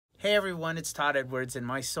Hey everyone, it's Todd Edwards, and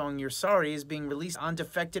my song You're Sorry is being released on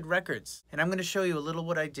Defected Records. And I'm going to show you a little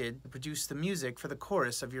what I did to produce the music for the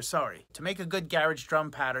chorus of You're Sorry. To make a good garage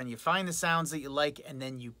drum pattern, you find the sounds that you like and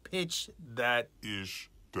then you pitch that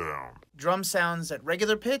ish down. Drum sounds at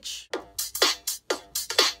regular pitch,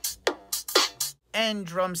 and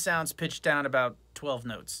drum sounds pitched down about 12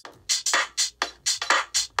 notes.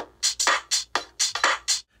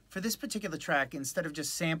 For this particular track, instead of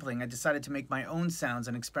just sampling, I decided to make my own sounds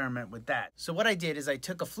and experiment with that. So what I did is I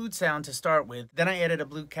took a flute sound to start with, then I added a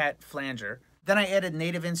Blue Cat flanger, then I added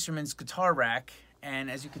Native Instruments guitar rack,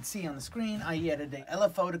 and as you can see on the screen, I added the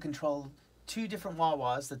LFO to control two different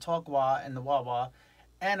wah-wahs, the talk wah and the wah-wah,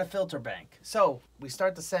 and a filter bank. So we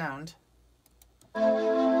start the sound, add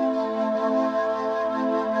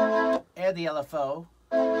the LFO,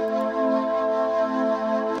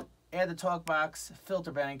 add the talk box,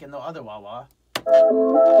 filter bank, and the other wah-wah.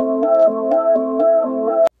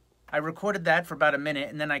 I recorded that for about a minute,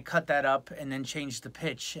 and then I cut that up and then changed the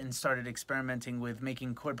pitch and started experimenting with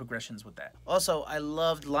making chord progressions with that. Also, I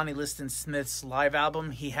loved Lonnie Liston Smith's live album.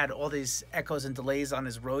 He had all these echoes and delays on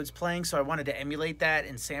his Rhodes playing, so I wanted to emulate that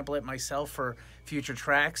and sample it myself for future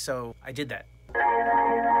tracks, so I did that.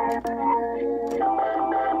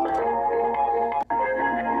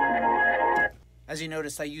 As you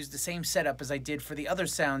noticed, I used the same setup as I did for the other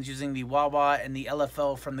sounds using the wah-wah and the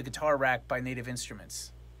LFO from the guitar rack by Native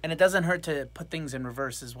Instruments. And it doesn't hurt to put things in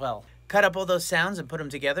reverse as well. Cut up all those sounds and put them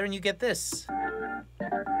together and you get this.